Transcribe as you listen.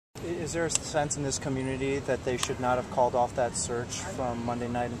Is there a sense in this community that they should not have called off that search from Monday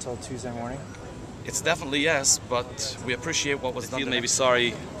night until Tuesday morning? It's definitely yes, but we appreciate what was done. Maybe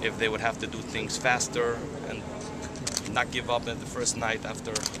sorry if they would have to do things faster and not give up at the first night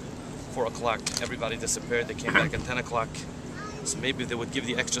after 4 o'clock. Everybody disappeared. They came back at 10 o'clock. So maybe they would give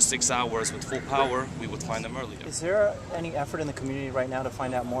the extra 6 hours with full power. We would find them earlier. Is there any effort in the community right now to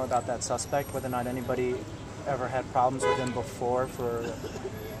find out more about that suspect, whether or not anybody ever had problems with him before for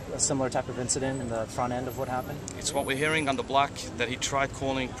a similar type of incident in the front end of what happened? It's what we're hearing on the block, that he tried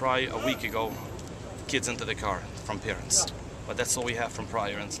calling probably a week ago kids into the car from parents. But that's all we have from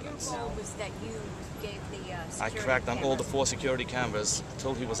prior incidents. So was that you gave the I cracked on all the 4 security cameras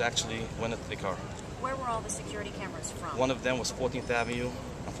till he was actually went into the car. Where were all the security cameras from? One of them was 14th Avenue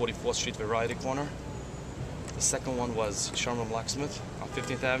on 44th Street, Variety Corner. The second one was Sherman Blacksmith on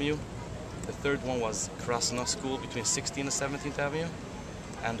 15th Avenue. The third one was Krasna School between 16th and 17th Avenue.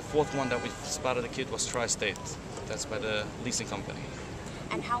 And the fourth one that we spotted the kid was Tri-State. That's by the leasing company.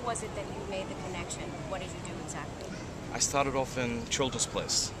 And how was it that you made the connection? What did you do exactly? I started off in Children's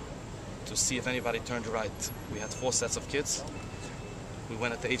Place to see if anybody turned right. We had 4 sets of kids. We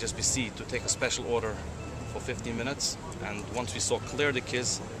went at the HSBC to take a special order for 15 minutes. And once we saw clear the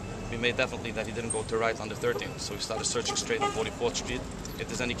kids, we made definitely that he didn't go to right on the 13th. So we started searching straight on 44th Street if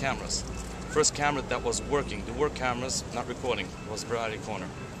there's any cameras. First camera that was working, the work cameras, not recording, was Variety Corner.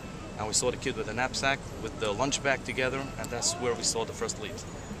 And we saw the kid with a knapsack, with the lunch bag together, and that's where we saw the first lead.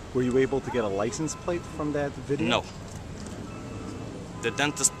 Were you able to get a license plate from that video? No. The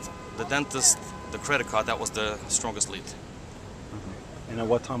dentist, the credit card, that was the strongest lead. And at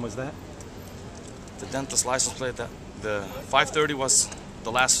what time was that? The dentist license plate, the 5:30 was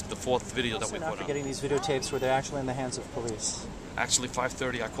the fourth video that we put After on. getting these videotapes, were they actually in the hands of police? Actually,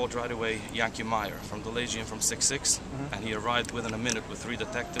 5:30, I called right away Yanky from the Legion from 6'6", and he arrived within a minute with 3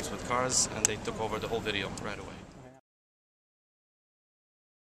 detectives with cars, and they took over the whole video right away.